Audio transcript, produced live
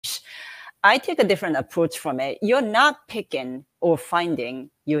I take a different approach from it. You're not picking or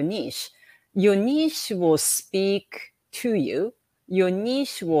finding your niche. Your niche will speak to you. Your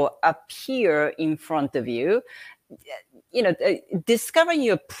niche will appear in front of you. Discovering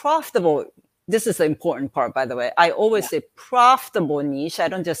your profitable, this is the important part, by the way. I always say profitable niche. I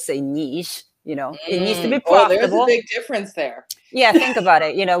don't just say niche. It needs to be profitable. Oh, there's a big difference there. Yeah, think about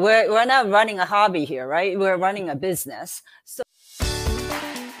it. We're not running a hobby here, right? We're running a business. So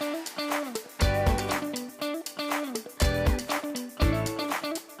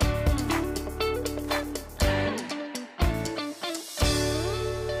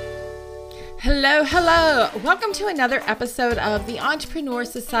Hello. Welcome to another episode of the Entrepreneur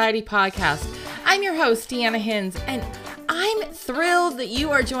Society podcast. I'm your host, Deanna Hins, and I'm thrilled that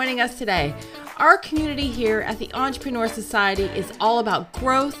you are joining us today. Our community here at the Entrepreneur Society is all about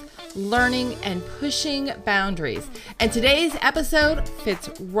growth, learning, and pushing boundaries. And today's episode fits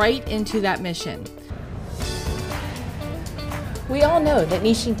right into that mission. We all know that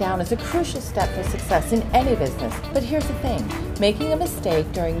niching down is a crucial step for success in any business, but here's the thing, making a mistake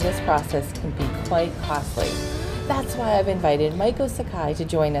during this process can be quite costly. That's why I've invited Maiko Sakai to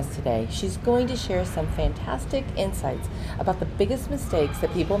join us today. She's going to share some fantastic insights about the biggest mistakes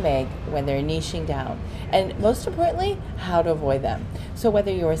that people make when they're niching down, and most importantly, how to avoid them. So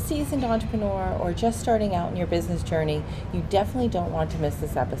whether you're a seasoned entrepreneur or just starting out in your business journey, you definitely don't want to miss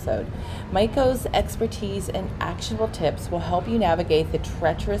this episode. Maiko's expertise and actionable tips will help you navigate the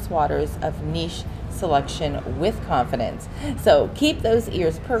treacherous waters of niche selection with confidence. So keep those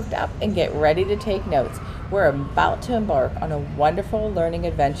ears perked up and get ready to take notes. We're about to embark on a wonderful learning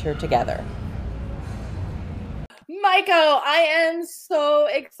adventure together. Maiko, I am so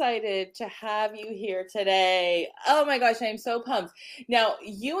excited to have you here today. Oh my gosh, I am so pumped. Now,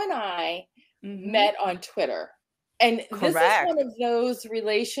 you and I met on Twitter. And Correct. This is one of those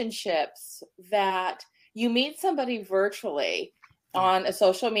relationships that you meet somebody virtually on a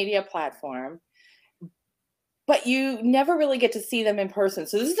social media platform, but you never really get to see them in person.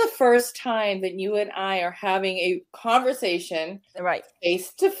 So this is the first time that you and I are having a conversation, right,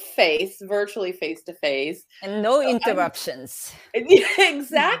 face-to-face, virtually face-to-face. And no interruptions.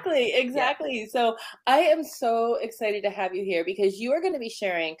 Exactly. Yeah. So I am so excited to have you here because you are going to be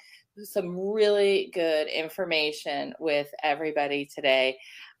sharing some really good information with everybody today.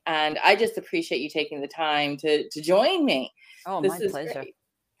 And I just appreciate you taking the time to join me. Oh, my pleasure. Great.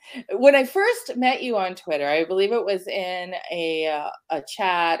 When I first met you on Twitter, I believe it was in a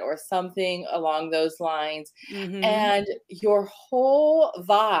chat or something along those lines, and your whole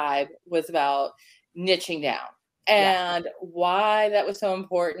vibe was about niching down and why that was so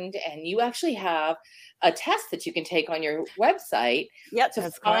important. And you actually have a test that you can take on your website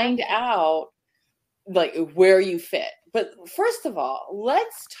to find out like where you fit. But first of all,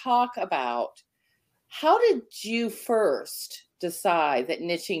 let's talk about how did you first decide that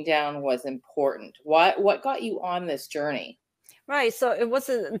niching down was important? What got you on this journey? Right. So it was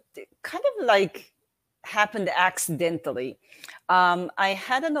kind of like happened accidentally. I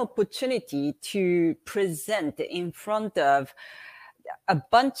had an opportunity to present in front of a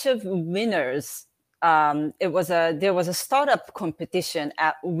bunch of winners. There was a startup competition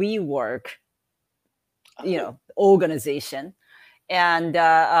at WeWork, organization,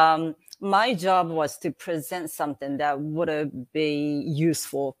 and my job was to present something that would be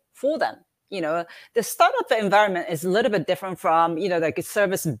useful for them. The startup environment is a little bit different from, like a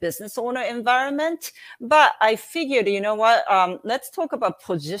service business owner environment. But I figured, let's talk about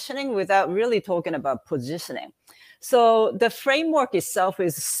positioning without really talking about positioning. So the framework itself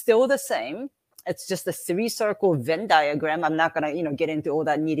is still the same. It's just a 3-circle Venn diagram. I'm not going to, get into all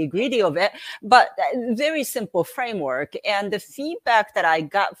that nitty gritty of it, but very simple framework. And the feedback that I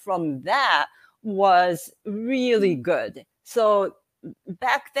got from that was really good. So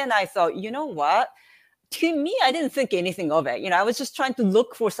back then I thought, you know what? To me, I didn't think anything of it. I was just trying to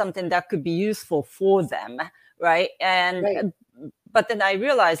look for something that could be useful for them. Right. But then I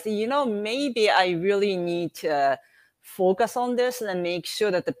realized, maybe I really need to focus on this and make sure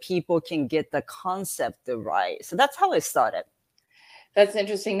that the people can get the concept right. So that's how it started. That's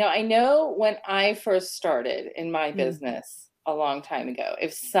interesting. Now, I know when I first started in my business a long time ago,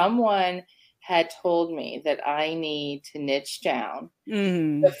 if someone had told me that I need to niche down,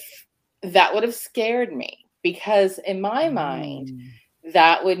 that would have scared me because in my mind,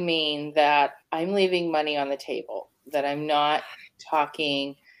 that would mean that I'm leaving money on the table, that I'm not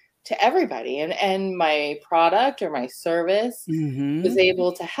talking to everybody, and my product or my service was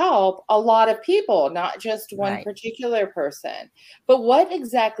able to help a lot of people, not just one particular person. But what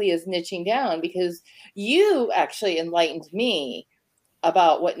exactly is niching down? Because you actually enlightened me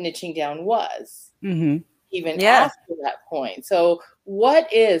about what niching down was, even Yeah. after that point. So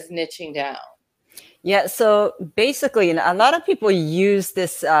what is niching down? Yeah. So basically, a lot of people use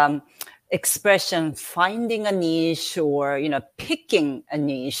this expression, finding a niche, or, picking a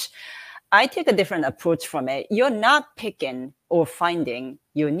niche. I take a different approach from it. You're not picking or finding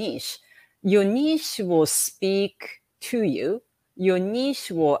your niche. Your niche will speak to you. Your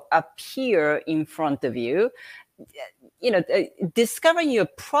niche will appear in front of you. Discovering your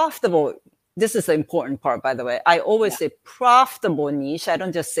profitable, this is the important part, by the way. I always say profitable niche. I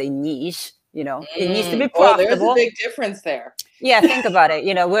don't just say niche. It needs to be profitable. Oh, there's a big difference there. Yeah, think about it.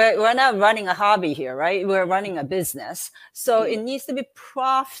 We're not running a hobby here, right? We're running a business. So it needs to be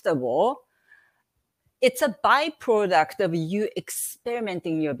profitable. It's a byproduct of you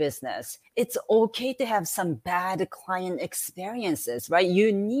experimenting your business. It's okay to have some bad client experiences, right?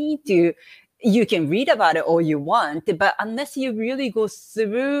 You can read about it all you want, but unless you really go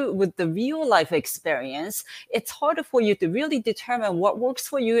through with the real life experience, it's harder for you to really determine what works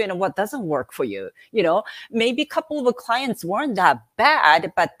for you and what doesn't work for you. Maybe a couple of the clients weren't that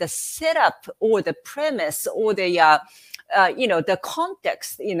bad, but the setup or the premise or the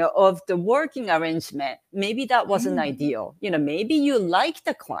context, of the working arrangement, maybe that wasn't ideal. Maybe you like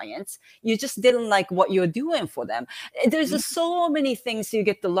the clients, you just didn't like what you're doing for them. There's just so many things you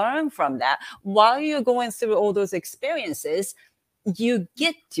get to learn from that. While you're going through all those experiences, you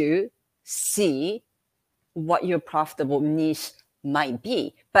get to see what your profitable niche might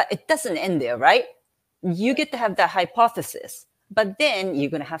be. But it doesn't end there, right? You get to have that hypothesis, but then you're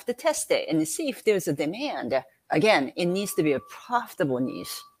going to have to test it and see if there's a demand. Again, it needs to be a profitable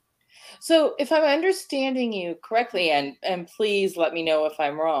niche. So if I'm understanding you correctly, and please let me know if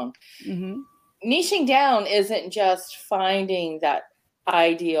I'm wrong, niching down isn't just finding that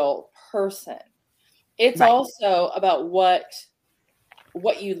ideal person. It's also about what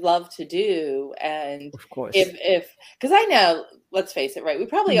you love to do. And of course, if because I know, let's face it, right? We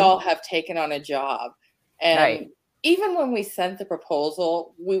probably all have taken on a job, and even when we sent the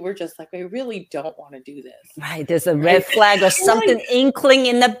proposal, we were just like, we really don't want to do this. Right. There's a red flag or something inkling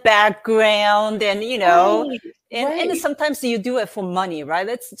in the background. And, and sometimes you do it for money, right?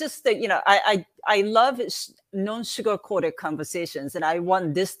 It's just that, I love non-sugar-coated conversations. And I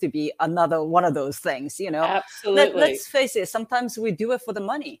want this to be another one of those things, Absolutely. Let's face it. Sometimes we do it for the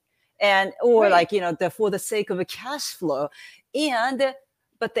money or for the sake of a cash flow.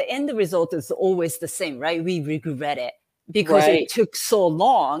 But the end result is always the same, right? We regret it because it took so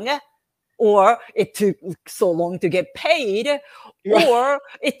long, or it took so long to get paid, or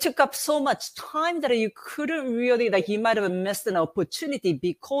it took up so much time that you couldn't really, you might have missed an opportunity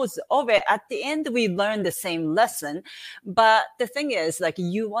because of it. At the end, we learned the same lesson. But the thing is,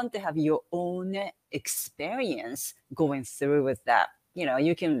 you want to have your own experience going through with that.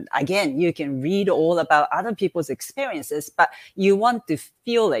 You can read all about other people's experiences, but you want to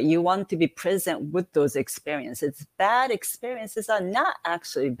feel it. You want to be present with those experiences. Bad experiences are not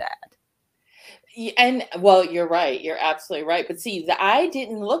actually bad. And well, you're right. You're absolutely right. But see, I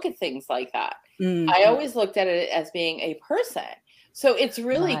didn't look at things like that. I always looked at it as being a person. So it's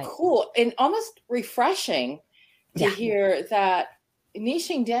really cool and almost refreshing to hear that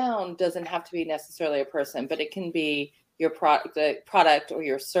niching down doesn't have to be necessarily a person, but it can be your product or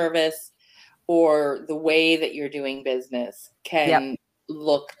your service, or the way that you're doing business can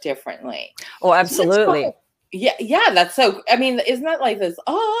look differently. Oh, absolutely. Yeah, that's so, isn't that like this?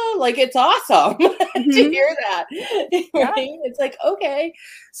 Oh, it's awesome to hear that. Right? It's like, okay,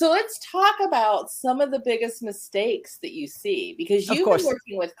 so let's talk about some of the biggest mistakes that you see, because you've been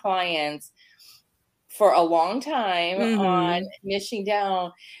working with clients for a long time on niching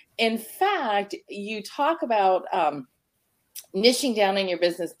down. In fact, you talk about niching down in your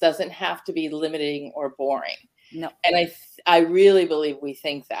business doesn't have to be limiting or boring. No. And I really believe we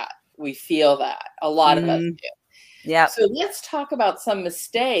think that. We feel that. A lot of us do. Yeah. So let's talk about some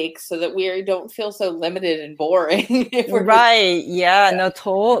mistakes so that we don't feel so limited and boring. Right. Yeah, no,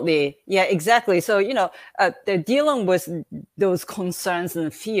 totally. Yeah, exactly. So, the dealing with those concerns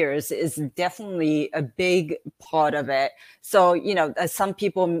and fears is definitely a big part of it. So, some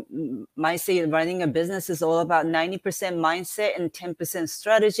people might say running a business is all about 90% mindset and 10%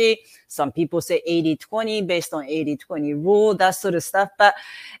 strategy. Some people say 80-20 based on 80-20 rule, that sort of stuff. But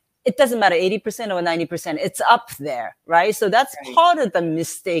it doesn't matter 80% or 90%, it's up there, right? So that's part of the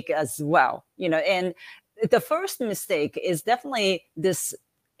mistake as well, and the first mistake is definitely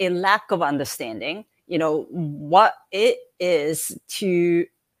a lack of understanding, what it is to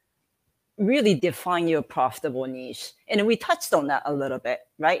really define your profitable niche. And we touched on that a little bit,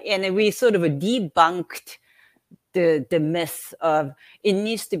 right? And we sort of debunked the myth of it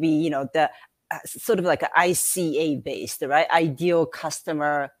needs to be, you know, the sort of like an ICA based, right? Ideal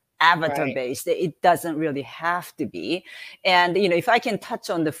customer avatar based. It doesn't really have to be. And, you know, if I can touch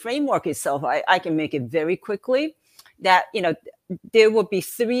on the framework itself, I can make it very quickly that, you know, there will be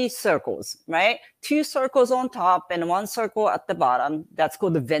 3 circles, right? 2 circles on top and 1 circle at the bottom. That's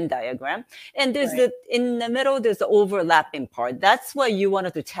called the Venn diagram. And there's in the middle, there's the overlapping part. That's what you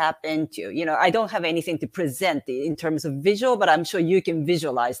wanted to tap into. You know, I don't have anything to present in terms of visual, but I'm sure you can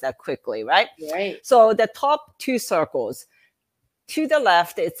visualize that quickly, right? Right. So the top 2 circles, to the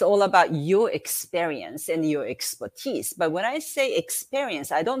left, it's all about your experience and your expertise. But when I say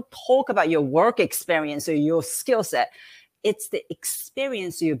experience, I don't talk about your work experience or your skill set. It's the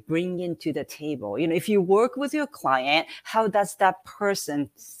experience you bring into the table. You know, if you work with your client, how does that person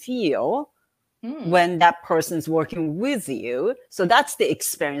feel when that person's working with you? So that's the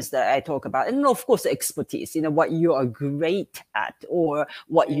experience that I talk about. And of course, expertise, you know, what you are great at or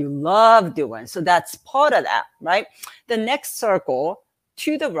what you love doing. So that's part of that, right? The next circle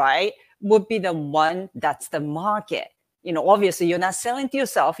to the right would be the one that's the market. You know, obviously you're not selling to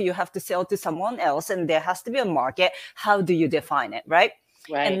yourself. You have to sell to someone else, and there has to be a market. How do you define it, right?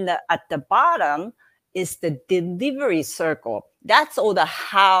 And at the bottom is the delivery circle. That's all the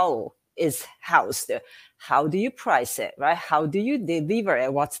how is housed. How do you price it, right? How do you deliver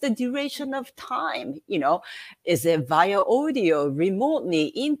it? What's the duration of time? You know, is it via audio, remotely,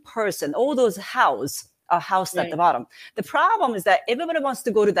 in person? All those hows are housed at the bottom. The problem is that everybody wants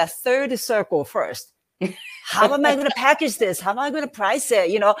to go to that 3rd circle first. How am I going to package this? How am I going to price it?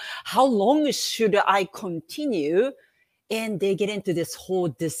 You know, how long should I continue? And they get into this whole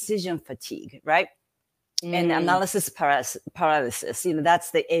decision fatigue, right? And analysis paralysis, you know,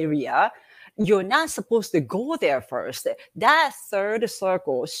 that's the area. You're not supposed to go there first. That 3rd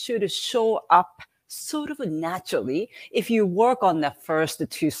circle should show up sort of naturally if you work on the first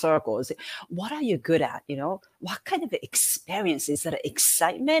 2 circles. What are you good at? You know, what kind of experience is that?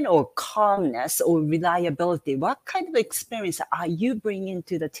 Excitement or calmness or reliability? What kind of experience are you bringing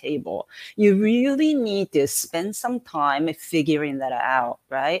to the table? You really need to spend some time figuring that out,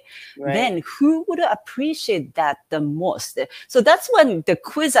 right? Then who would appreciate that the most? So that's when the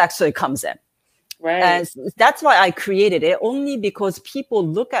quiz actually comes in. And that's why I created it, only because people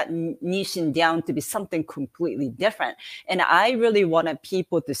look at niching down to be something completely different. And I really wanted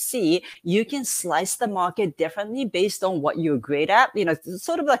people to see you can slice the market differently based on what you're great at. You know, it's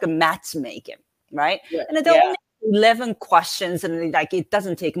sort of like a matchmaking, right? And there are only 11 questions, and like it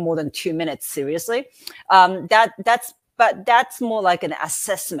doesn't take more than 2 minutes, seriously. But that's more like an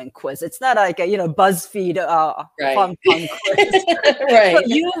assessment quiz. It's not like a, you know, BuzzFeed fun quiz. But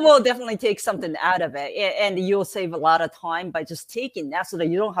you will definitely take something out of it, and you'll save a lot of time by just taking that, so that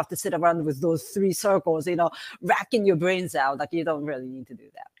you don't have to sit around with those 3 circles, you know, racking your brains out. Like, you don't really need to do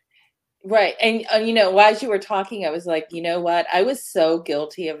that. Right. And, you know, as you were talking, I was like, you know what? I was so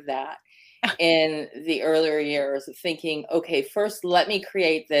guilty of that in the earlier years, of thinking, okay, first, let me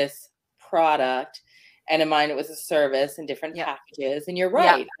create this product. And in mine, it was a service and different packages. And you're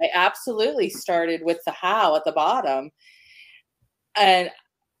right. I absolutely started with the how at the bottom. And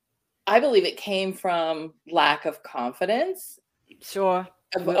I believe it came from lack of confidence. Sure.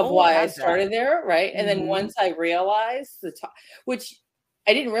 Of why I started there. Right. And then once I realized the top, which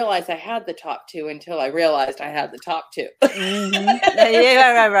I didn't realize I had the top 2 until I realized I had the top 2.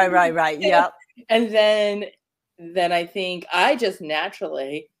 Right. Yeah. And then I think I just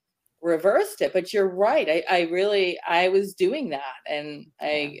naturally reversed it. But you're right. I was doing that. And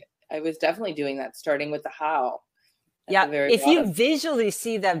I was definitely doing that, starting with the how. If you visually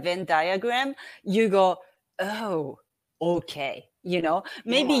see that Venn diagram, you go, oh, okay. You know,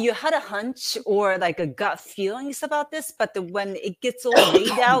 maybe you had a hunch or like a gut feelings about this, but when it gets all laid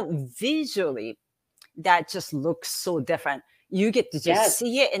out visually, that just looks so different. You get to just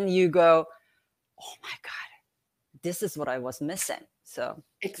see it and you go, oh my God, this is what I was missing. So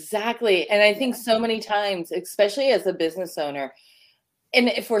exactly. And I think so many times, especially as a business owner, and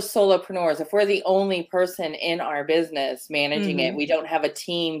if we're solopreneurs, if we're the only person in our business managing it, we don't have a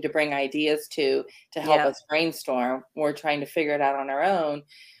team to bring ideas to help us brainstorm. We're trying to figure it out on our own.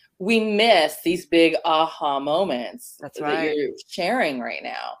 We miss these big aha moments that you're sharing right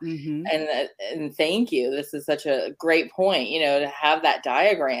now. And thank you. This is such a great point, you know, to have that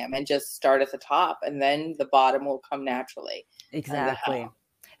diagram and just start at the top, and then the bottom will come naturally. Exactly.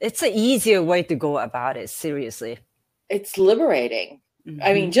 It's an easier way to go about it. Seriously. It's liberating.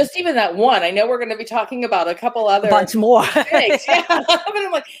 I mean, just even that one, I know we're going to be talking about a couple other bunch more. Things, but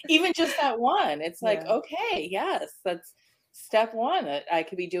I'm like, even just that one, it's like, okay, yes, step one that I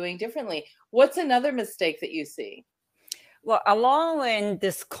could be doing differently. What's another mistake that you see? Well, allowing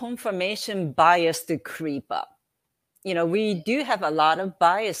this confirmation bias to creep up. We do have a lot of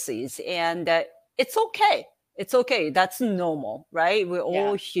biases, and it's okay. It's okay. That's normal, right? We're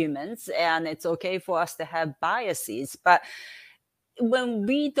all humans, and it's okay for us to have biases. But when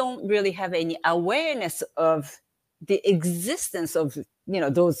we don't really have any awareness of the existence of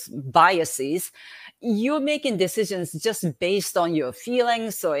those biases, you're making decisions just based on your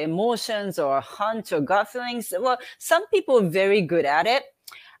feelings or emotions or hunch or gut feelings. Well, some people are very good at it.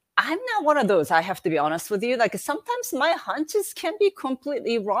 I'm not one of those, I have to be honest with you. Like, sometimes my hunches can be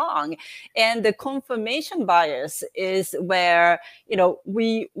completely wrong. And the confirmation bias is where,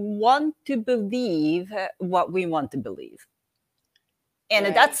 we want to believe what we want to believe. And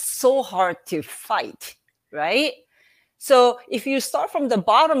that's so hard to fight, right? So if you start from the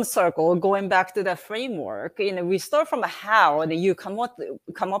bottom circle, going back to the framework, we start from a how, and then you come up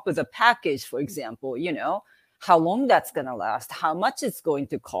with a package, for example, how long that's going to last, how much it's going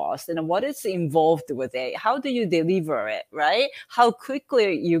to cost, and what is involved with it. How do you deliver it, right? How quickly are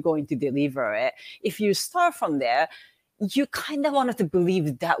you going to deliver it? If you start from there, you kind of wanted to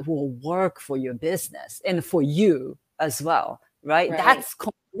believe that will work for your business and for you as well, right? That's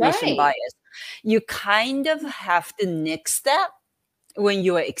confirmation bias. You kind of have to nix that when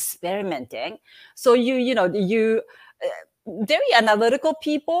you are experimenting. So very analytical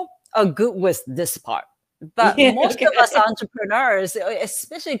people are good with this part. But most of us entrepreneurs,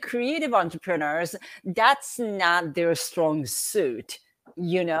 especially creative entrepreneurs, that's not their strong suit,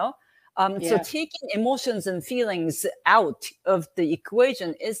 So taking emotions and feelings out of the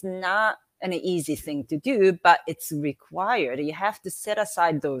equation is not an easy thing to do, but it's required. You have to set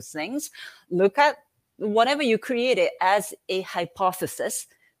aside those things. Look at whatever you created as a hypothesis.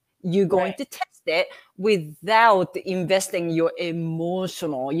 You're going to test it without investing your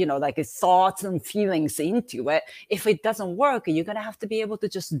emotional, thoughts and feelings into it. If it doesn't work, you're going to have to be able to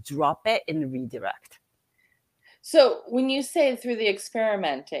just drop it and redirect. So when you say through the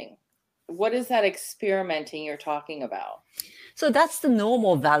experimenting, what is that experimenting you're talking about? So that's the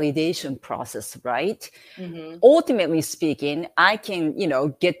normal validation process, right? Mm-hmm. Ultimately speaking, I can,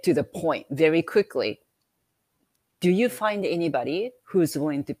 get to the point very quickly. Do you find anybody who's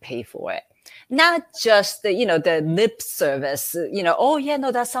willing to pay for it? Not just the lip service, oh yeah,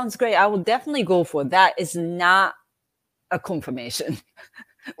 no, that sounds great. I will definitely go for that. Is not a confirmation,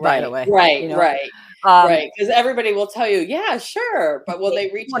 by the way. Right. Because everybody will tell you, yeah, sure. But will they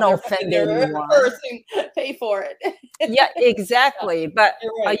reach their person, pay for it? Yeah, exactly. But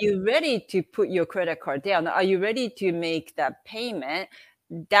are you ready to put your credit card down? Are you ready to make that payment?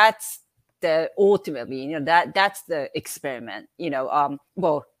 That's the ultimately, that's the experiment,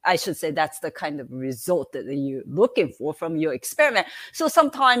 well, I should say that's the kind of result that you're looking for from your experiment. So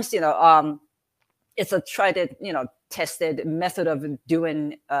sometimes, it's a tried and, tested method of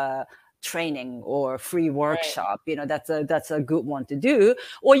doing training or free workshop. That's a good one to do.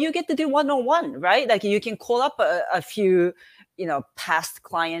 Or you get to do one-on-one, right? Like you can call up a few past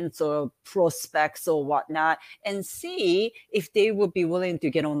clients or prospects or whatnot and see if they would be willing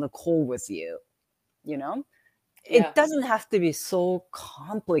to get on the call with you. It doesn't have to be so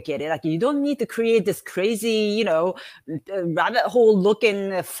complicated. Like you don't need to create this crazy, rabbit hole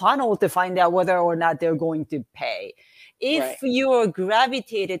looking funnel to find out whether or not they're going to pay. If you're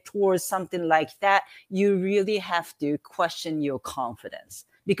gravitated towards something like that, you really have to question your confidence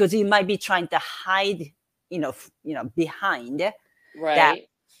because you might be trying to hide behind that,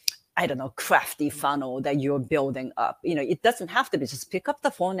 I don't know, crafty funnel that you're building up. It doesn't have to be just pick up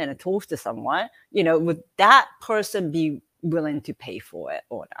the phone and talk to someone. Would that person be willing to pay for it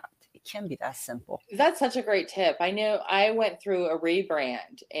or not? It can be that simple. That's such a great tip. I know I went through a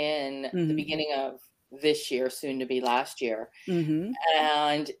rebrand in the beginning of this year, soon to be last year.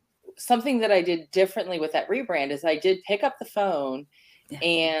 And something that I did differently with that rebrand is I did pick up the phone.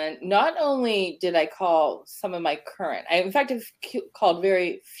 And not only did I call some of my current, I in fact have called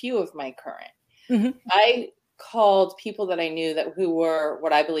very few of my current. I called people that I knew who were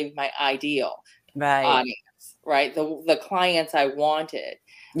what I believe my ideal audience, right? The clients I wanted.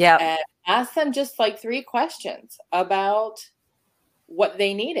 And asked them just like 3 questions about what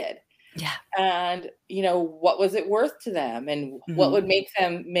they needed. And, what was it worth to them and what would make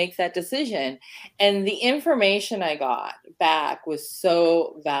them make that decision? And the information I got back was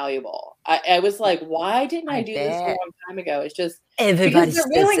so valuable. I was like, why didn't I do this a long time ago? It's just because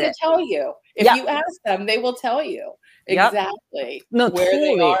they're willing to tell you. If you ask them, they will tell you exactly where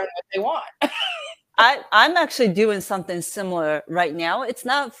they are and what they want. I'm actually doing something similar right now. It's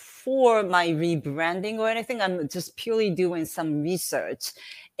not for my rebranding or anything. I'm just purely doing some research.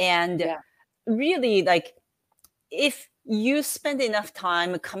 And really, like, if you spend enough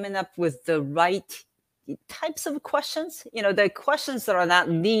time coming up with the right types of questions, the questions that are not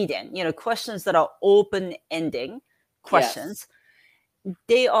leading, questions that are open-ending questions,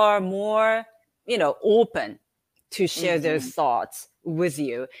 they are more, open to share their thoughts with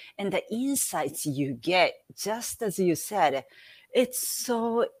you. And the insights you get, just as you said, it's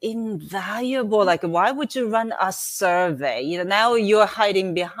so invaluable. Like, why would you run a survey? Now you're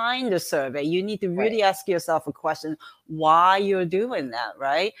hiding behind the survey. You need to really ask yourself a question, why you're doing that,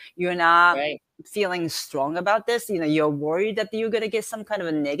 right? You're not feeling strong about this. You're worried that you're going to get some kind of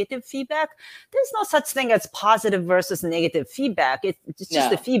a negative feedback. There's no such thing as positive versus negative feedback. It's just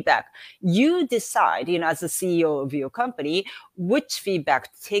the feedback. You decide, as the CEO of your company, which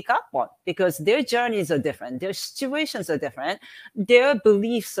feedback to take up on, because their journeys are different. Their situations are different. Their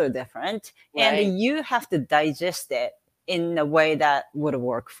beliefs are different. And you have to digest it in a way that would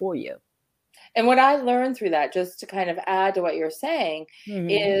work for you. And what I learned through that, just to kind of add to what you're saying,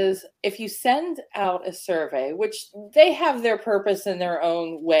 is if you send out a survey, which they have their purpose in their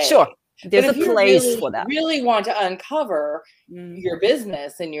own way. Sure. There's a place for that. Really want to uncover your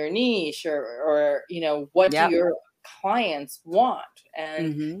business and your niche, or what do your clients want,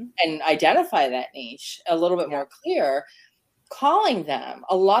 and identify that niche a little bit more clear. Calling them,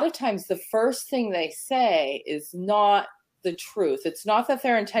 a lot of times the first thing they say is not the truth. It's not that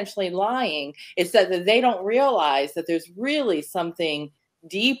they're intentionally lying. It's that they don't realize that there's really something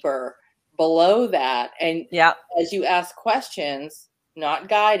deeper below that. And as you ask questions, not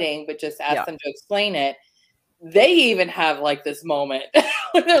guiding, but just ask them to explain it, they even have like this moment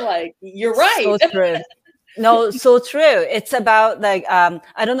where they're like, you're right. So true. No, so true. It's about like,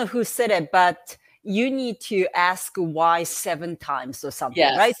 I don't know who said it, but you need to ask why 7 times or something,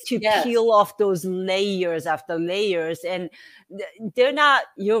 right? To peel off those layers after layers. And they're not,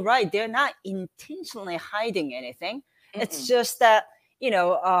 you're right, they're not intentionally hiding anything. It's just that,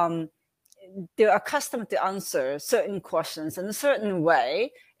 they're accustomed to answer certain questions in a certain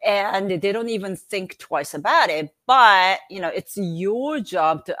way, and they don't even think twice about it. But, it's your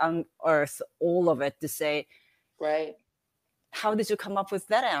job to unearth all of it, to say, how did you come up with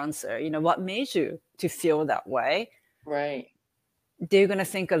that answer? What made you to feel that way? Right. They're going to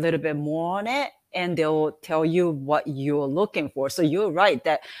think a little bit more on it, and they'll tell you what you're looking for. So you're right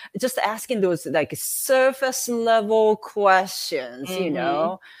that just asking those like surface level questions,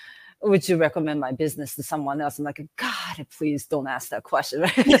 would you recommend my business to someone else? I'm like, God, please don't ask that question.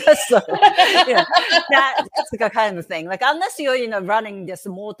 Right? So, that's the kind of thing. Like, unless you're, running this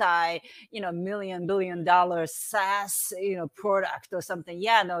 $multi billion SaaS, product or something.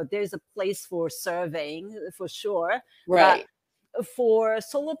 There's a place for surveying for sure. Right. But for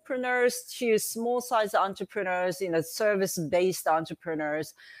solopreneurs to small size entrepreneurs, service-based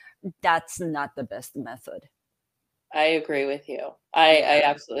entrepreneurs, that's not the best method. I agree with you. I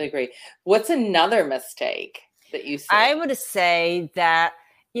absolutely agree. What's another mistake that you see? I would say that,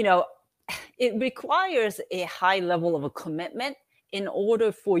 it requires a high level of a commitment in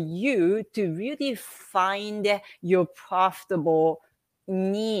order for you to really find your profitable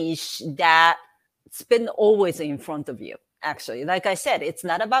niche that's been always in front of you. Actually, like I said, it's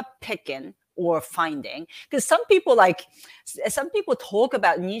not about picking or finding, because some people talk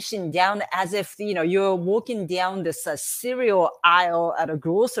about niching down as if you're walking down this cereal aisle at a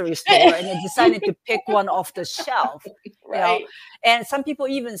grocery store and you decided to pick one off the shelf. Right. And some people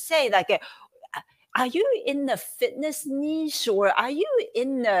even say like, are you in the fitness niche or are you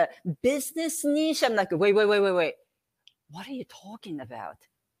in the business niche? I'm like, wait, what are you talking about?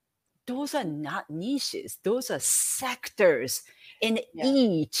 Those are not niches. Those are sectors, and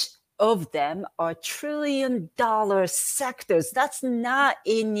each of them are $1 trillion sectors. That's not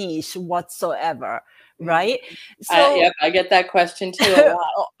a niche whatsoever, right? So I get that question too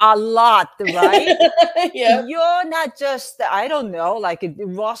a lot, right? Yeah. You're not just, I don't know, like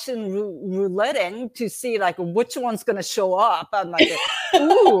Russian rouletting to see like which one's going to show up. I'm like,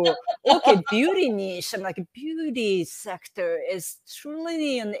 ooh, okay, beauty niche. I'm like, beauty sector is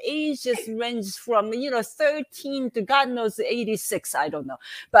truly an ages range from 13 to God knows 86. I don't know,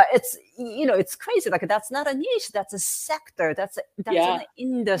 but it's it's crazy. Like, that's not a niche. That's a sector. That's an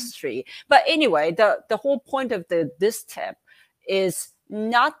industry. But anyway, the whole point of this tip is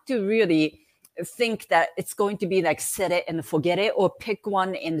not to really think that it's going to be like set it and forget it or pick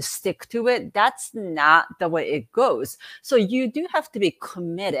one and stick to it. That's not the way it goes. So you do have to be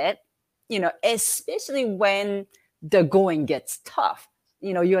committed, especially when the going gets tough.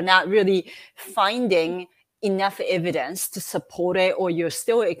 you're not really finding enough evidence to support it, or you're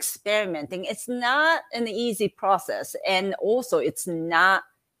still experimenting, it's not an easy process. And also it's not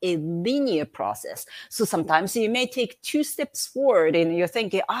a linear process. So sometimes you may take 2 steps forward and you're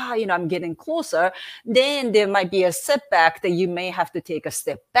thinking, I'm getting closer. Then there might be a setback that you may have to take a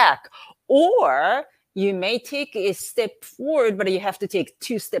step back. Or you may take a step forward, but you have to take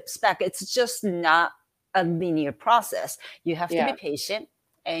 2 steps back. It's just not a linear process. You have to be patient,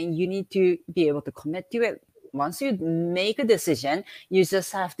 and you need to be able to commit to it. Once you make a decision, you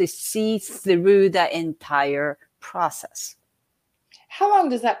just have to see through the entire process. How long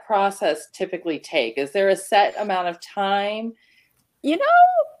does that process typically take? Is there a set amount of time?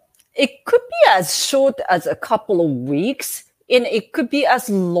 It could be as short as a couple of weeks, and it could be as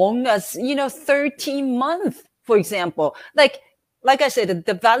long as, 13 months, for example. Like I said,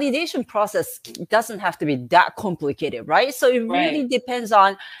 the validation process doesn't have to be that complicated, right? So it really depends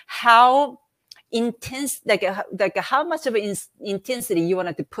on how intense, like how much of an intensity you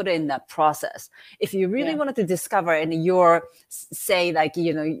wanted to put in that process. If you really wanted to discover, and you're, say,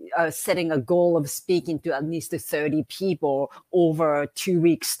 setting a goal of speaking to at least 30 people over 2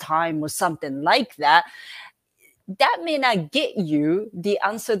 weeks time or something like that, that may not get you the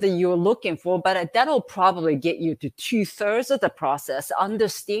answer that you're looking for, but that'll probably get you to 2/3 of the process,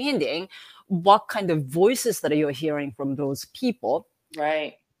 understanding what kind of voices that you're hearing from those people.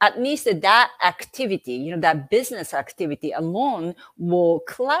 Right. At least that activity, that business activity alone will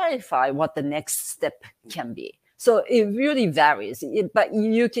clarify what the next step can be. So it really varies, but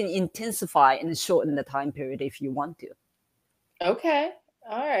you can intensify and shorten the time period if you want to. Okay.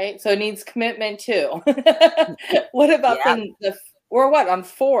 All right. So it needs commitment too. What about we're on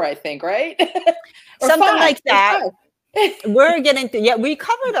 4, I think, right? Or something 5, like that. We're getting to, we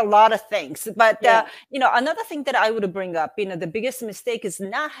covered a lot of things, but another thing that I would bring up, the biggest mistake is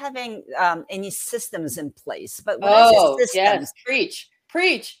not having any systems in place. But when I say systems, preach.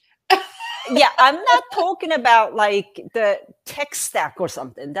 I'm not talking about like the tech stack or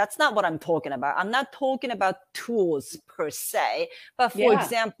something. That's not what I'm talking about. I'm not talking about tools per se, but for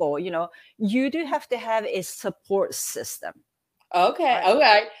example, you do have to have a support system. Okay. Right?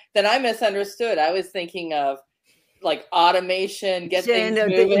 Okay. Then I misunderstood. I was thinking of like automation, get things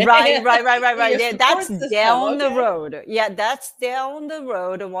moving. Right. Yeah, that's down the road. Yeah, that's down the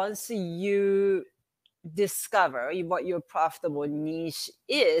road. Once you discover what your profitable niche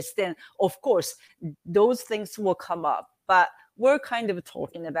is, then of course those things will come up. But we're kind of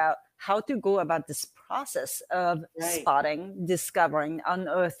talking about how to go about this process of spotting, discovering,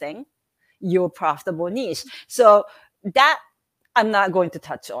 unearthing your profitable niche. So that I'm not going to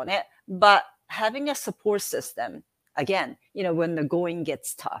touch on it, but having a support system, again, when the going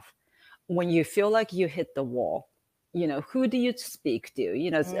gets tough, when you feel like you hit the wall, who do you speak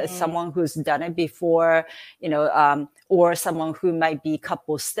to? Someone who's done it before, or someone who might be a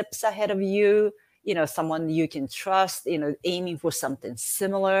couple steps ahead of you, someone you can trust, aiming for something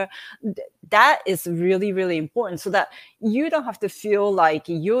similar. That is really, really important, so that you don't have to feel like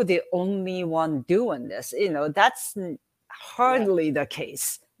you're the only one doing this. That's hardly the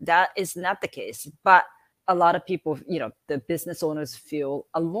case. That is not the case. But a lot of people, the business owners feel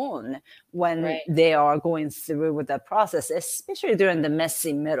alone when they are going through with that process, especially during the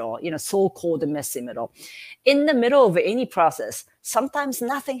messy middle, so-called messy middle. In the middle of any process, sometimes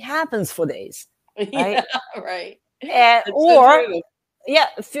nothing happens for days. Right? Right.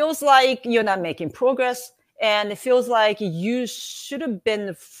 It feels like you're not making progress. And it feels like you should have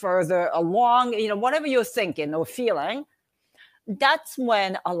been further along, whatever you're thinking or feeling. That's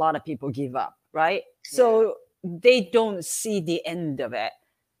when a lot of people give up, right? So they don't see the end of it.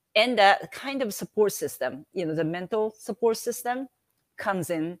 And that kind of support system, the mental support system, comes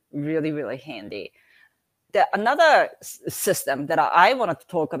in really, really handy. Another system that I wanted to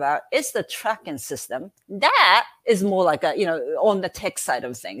talk about is the tracking system. That is more like on the tech side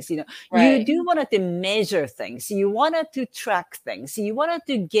of things. You do want to measure things. You wanted to track things. You wanted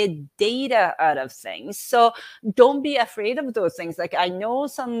to get data out of things. So don't be afraid of those things. Like I know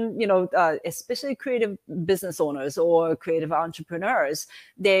some, especially creative business owners or creative entrepreneurs,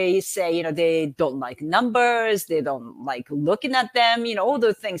 they say, they don't like numbers. They don't like looking at them, all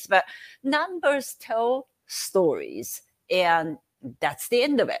those things. But numbers tell stories, and that's the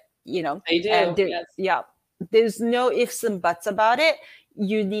end of it. They do. There's no ifs and buts about it.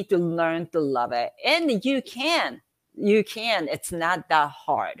 You need to learn to love it, and you can. It's not that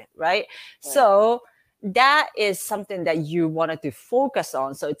hard, right? So that is something that you wanted to focus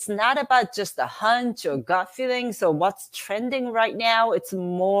on. So it's not about just a hunch or gut feelings or what's trending right now. It's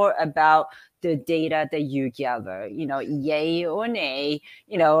more about the data that you gather, yay or nay.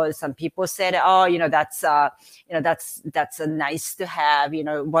 Some people said, oh, that's a nice to have,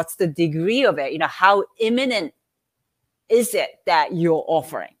 what's the degree of it? How imminent is it that you're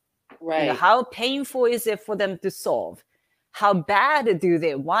offering? Right. How painful is it for them to solve? How bad do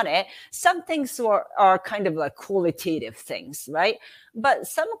they want it? Some things are kind of like qualitative things, right? But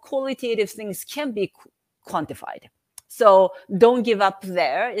some qualitative things can be quantified. So don't give up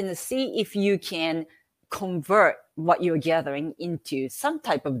there, and see if you can convert what you're gathering into some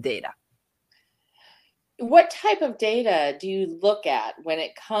type of data. What type of data do you look at when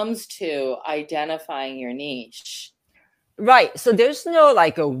it comes to identifying your niche? Right. So there's no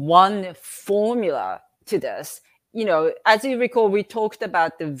like a one formula to this. As you recall, we talked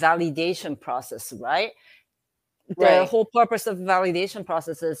about the validation process, right? The whole purpose of validation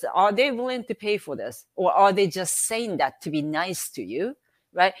process is, are they willing to pay for this? Or are they just saying that to be nice to you?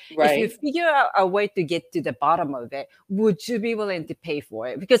 Right? If you figure out a way to get to the bottom of it, would you be willing to pay for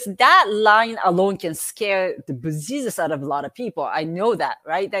it? Because that line alone can scare the bejesus out of a lot of people. I know that,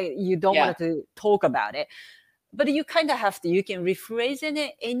 right? That you don't want to talk about it. But you kind of have to. You can rephrase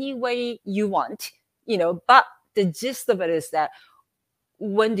it any way you want, but the gist of it is that,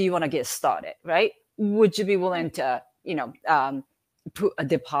 when do you want to get started, right? Would you be willing to, put a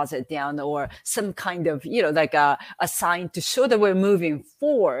deposit down, or some kind of, like a sign to show that we're moving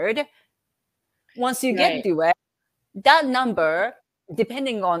forward? Once you get to it, that number,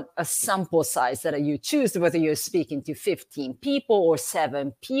 depending on a sample size that you choose, whether you're speaking to 15 people or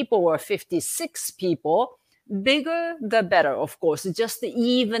 7 people or 56 people, bigger the better, of course, just to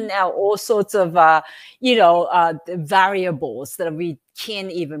even out all sorts of variables that we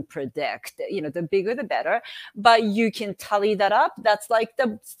can't even predict. The bigger the better, but you can tally that up. That's like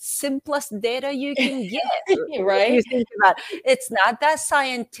the simplest data you can get. Right? You think about it. It's not that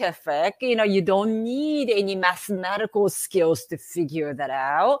scientific. You don't need any mathematical skills to figure that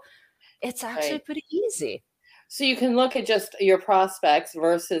out. It's actually pretty easy. So you can look at just your prospects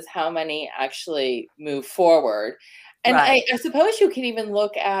versus how many actually move forward. And I suppose you can even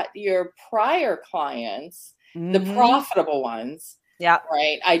look at your prior clients, the profitable ones. Yeah.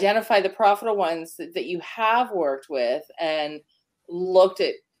 Right. Identify the profitable ones that you have worked with, and looked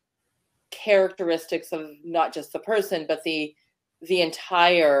at characteristics of not just the person, but the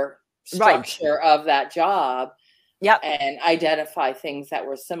entire structure of that job. Yeah, and identify things that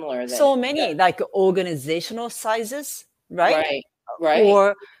were similar. So many like organizational sizes, right? Right.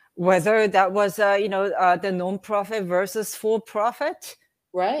 Or whether that was the nonprofit versus for-profit,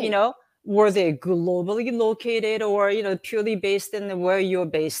 right? Were they globally located, or purely based in where you're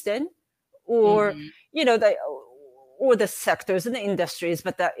based in, or the sectors and the industries.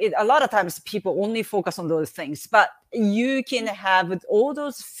 But a lot of times people only focus on those things. But you can have all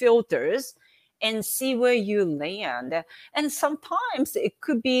those filters and see where you land. And sometimes it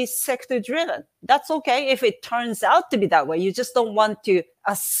could be sector driven. That's okay if it turns out to be that way. You just don't want to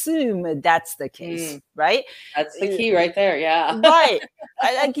assume that's the case, right? That's the key right there. Yeah. Right.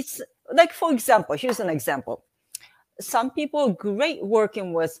 Like, for example, here's an example. Some people are great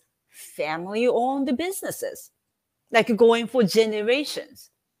working with family-owned businesses, like going for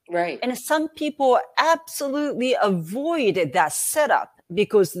generations. Right. And some people absolutely avoid that setup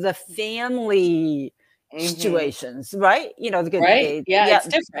because the family situations, right? Right. It's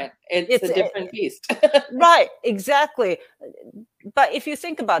different. It's a different beast. Right. Exactly. But if you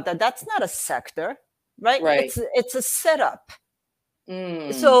think about that, that's not a sector, right? It's a setup.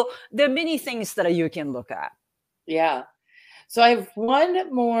 So there are many things that you can look at. Yeah. So I have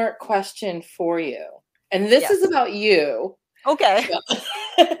one more question for you. And this is about you. Okay.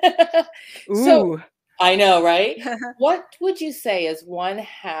 So I know, right? What would you say is one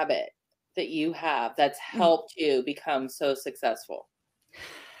habit that you have that's helped you become so successful?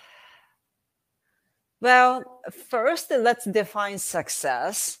 Well, first, let's define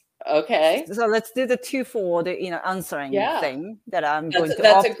success. Okay. So let's do the twofold, answering thing that I'm going to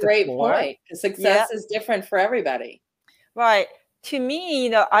That's opt a great for. point. Success is different for everybody. Right. To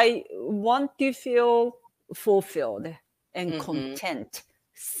me, I want to feel fulfilled and content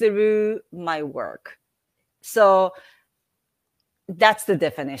through my work. So that's the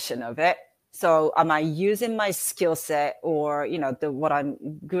definition of it. So am I using my skill set, or, what I'm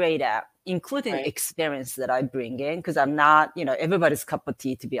great at, including experience that I bring in? Because I'm not, everybody's cup of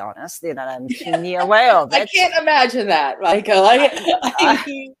tea, to be honest. I'm keenly aware of it. I can't imagine that, Maiko.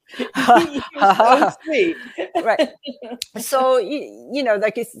 You're so sweet. Right. So,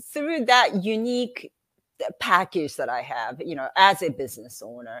 like, it's through that unique package that I have, as a business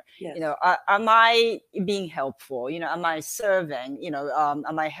owner? Yes. Am I being helpful? Am I serving?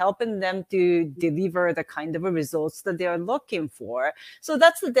 Am I helping them to deliver the kind of results that they're looking for? So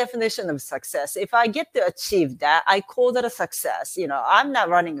that's the definition of success. If I get to achieve that, I call that a success. I'm not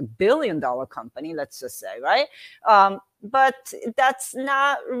running a $1 billion company, let's just say, right? But that's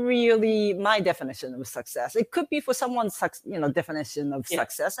not really my definition of success. It could be for someone's, definition of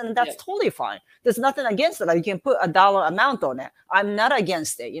success, and that's totally fine. There's nothing against it. You can put a dollar amount on it. I'm not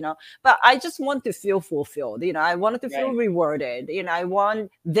against it, but I just want to feel fulfilled. I wanted to feel rewarded. I want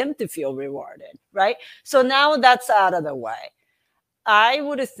them to feel rewarded, right? So now that's out of the way. I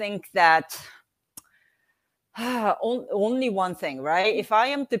would think that only one thing, right? If I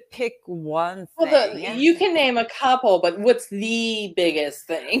am to pick one thing, you can name a couple, but what's the biggest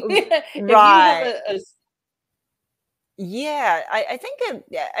thing? Right. I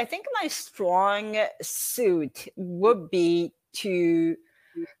think my strong suit would be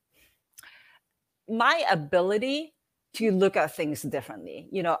my ability to look at things differently.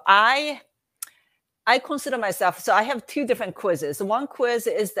 I consider myself, so I have two different quizzes. One quiz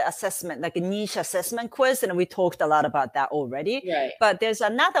is the assessment, like a niche assessment quiz, and we talked a lot about that already. Right. But there's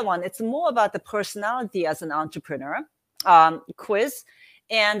another one. It's more about the personality as an entrepreneur quiz.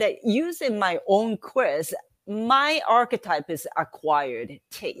 And using my own quiz, my archetype is acquired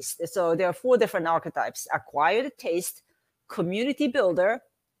taste. So there are 4 different archetypes: acquired taste, community builder,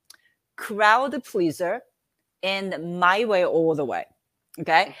 crowd pleaser, and my way all the way.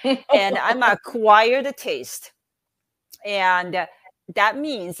 Okay. And I'm acquired taste. And that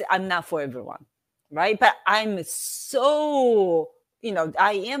means I'm not for everyone. Right. But I'm so,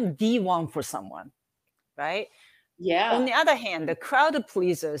 I am the one for someone. Right. Yeah. On the other hand, the crowd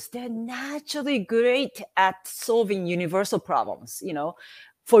pleasers, they're naturally great at solving universal problems.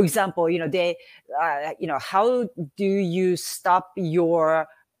 For example, how do you stop your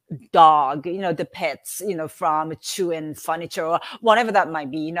dog, the pets, from chewing furniture or whatever that might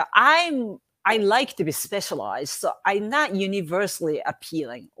be? I like to be specialized, so I'm not universally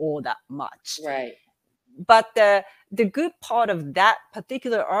appealing all that much. Right. But the good part of that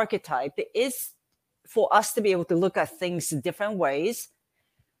particular archetype is for us to be able to look at things different ways,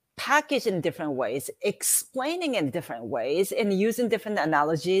 package in different ways, explaining in different ways, and using different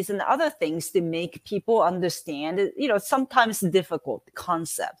analogies and other things to make people understand, sometimes difficult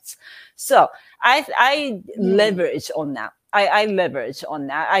concepts. So I leverage on that. I leverage on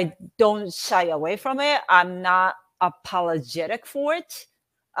that. I don't shy away from it. I'm not apologetic for it.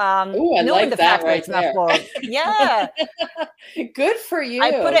 I like that right there. Yeah. Good for you.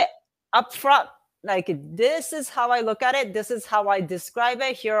 I put it up front. Like, this is how I look at it. This is how I describe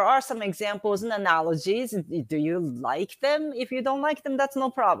it. Here are some examples and analogies. Do you like them? If you don't like them, that's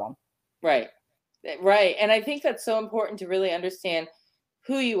no problem. Right. Right. And I think that's so important to really understand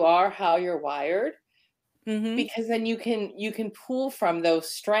who you are, how you're wired, because then you can pull from those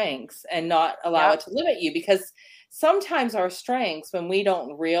strengths and not allow it to limit you. Because sometimes our strengths, when we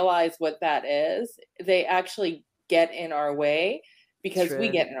don't realize what that is, they actually get in our way because we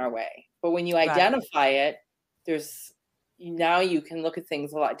get in our way. But when you identify it, now you can look at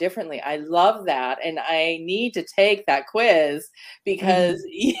things a lot differently. I love that. And I need to take that quiz because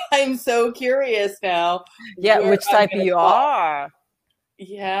I'm so curious now. Yeah, which type you are.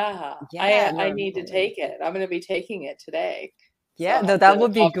 Yeah. I need to take it. I'm going to be taking it today. Yeah, so that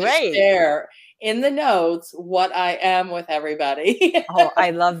would be great. Share in the notes what I am with everybody. Oh, I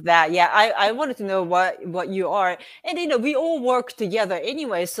love that. Yeah, I wanted to know what you are. And, we all work together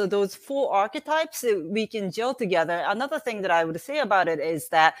anyway. So those 4 archetypes, we can gel together. Another thing that I would say about it is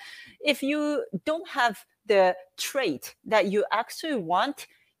that if you don't have the trait that you actually want,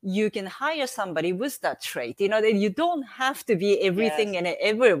 you can hire somebody with that trait. You don't have to be everything and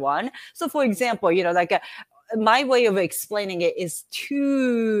everyone. So for example, my way of explaining it is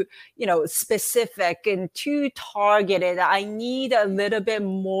too, specific and too targeted. I need a little bit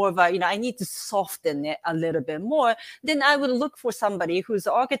more of I need to soften it a little bit more. Then I would look for somebody whose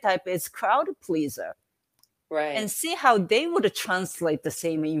archetype is crowd pleaser. Right. And see how they would translate the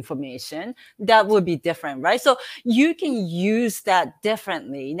same information. That would be different, right? So you can use that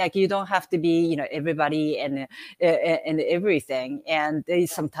differently. Like, you don't have to be, everybody and everything. And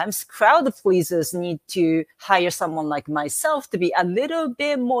sometimes crowd pleasers need to hire someone like myself to be a little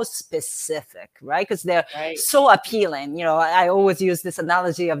bit more specific, right? Because they're so appealing. I always use this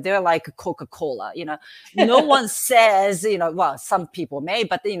analogy of they're like Coca-Cola. No one says, well, some people may,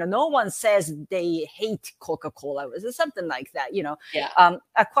 but no one says they hate Coca-Cola. Is it something like that?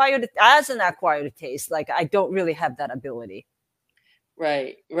 Acquired taste. Like, I don't really have that ability.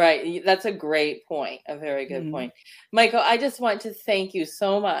 Right, right. That's a great point. A very good point. Maiko, I just want to thank you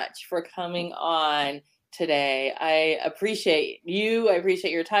so much for coming on today. I appreciate you. I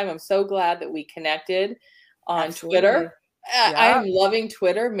appreciate your time. I'm so glad that we connected on Absolutely. Twitter. Yeah. I'm loving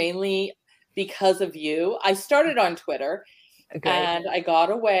Twitter mainly because of you. I started on Twitter Great. and I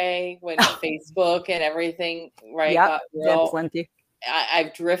got away when Facebook and everything, right, Yep. got Yeah, real. plenty.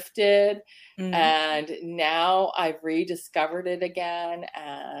 I've drifted Mhm. and now I've rediscovered it again.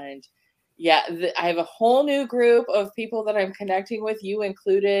 And yeah, I have a whole new group of people that I'm connecting with, you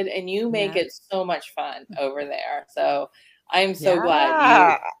included, and you make Yeah. it so much fun over there. So I'm so glad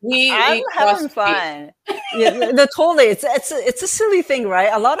Yeah. I'm we having crossed paths. fun. Yeah, totally. It's a silly thing, right?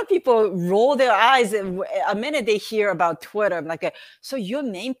 A lot of people roll their eyes a minute they hear about Twitter. I'm like, so your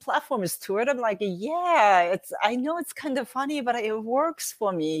main platform is Twitter? I'm like, yeah. I know it's kind of funny, but it works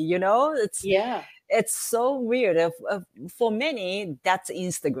for me. You know, Yeah. it's so weird. For many, that's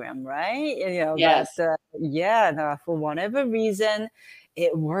Instagram, right? You know, but Yes. yeah, no, for whatever reason,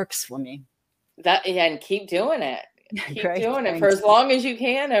 it works for me. And keep doing it. Keep Great, doing it for thanks. as long as you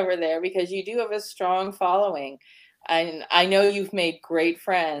can over there because you do have a strong following. And I know you've made great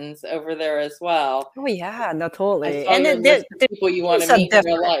friends over there as well. Oh yeah, no, I totally. saw And your the list of people you want to things are meet in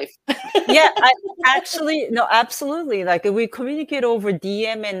real different. life. Yeah, I actually no, absolutely. Like we communicate over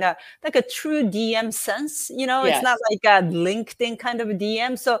DM and like a true DM sense. You know, it's not Yes. like a LinkedIn kind of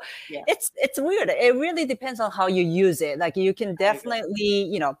DM. So Yeah, it's weird. It really depends on how you use it. Like you can I agree.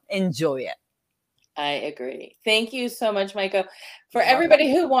 definitely enjoy it. I agree. Thank you so much, Maiko. For You're welcome.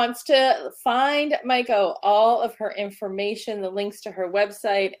 everybody who wants to find Maiko, all of her information, the links to her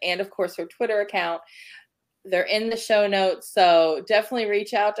website, and of course her Twitter account, they're in the show notes. So definitely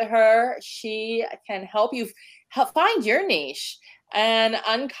reach out to her. She can help you find your niche and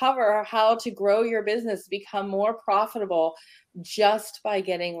uncover how to grow your business, become more profitable just by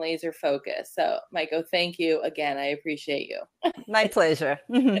getting laser focused. So, Maiko, thank you again. I appreciate you. My pleasure.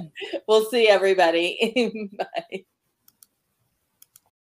 We'll see everybody. Bye.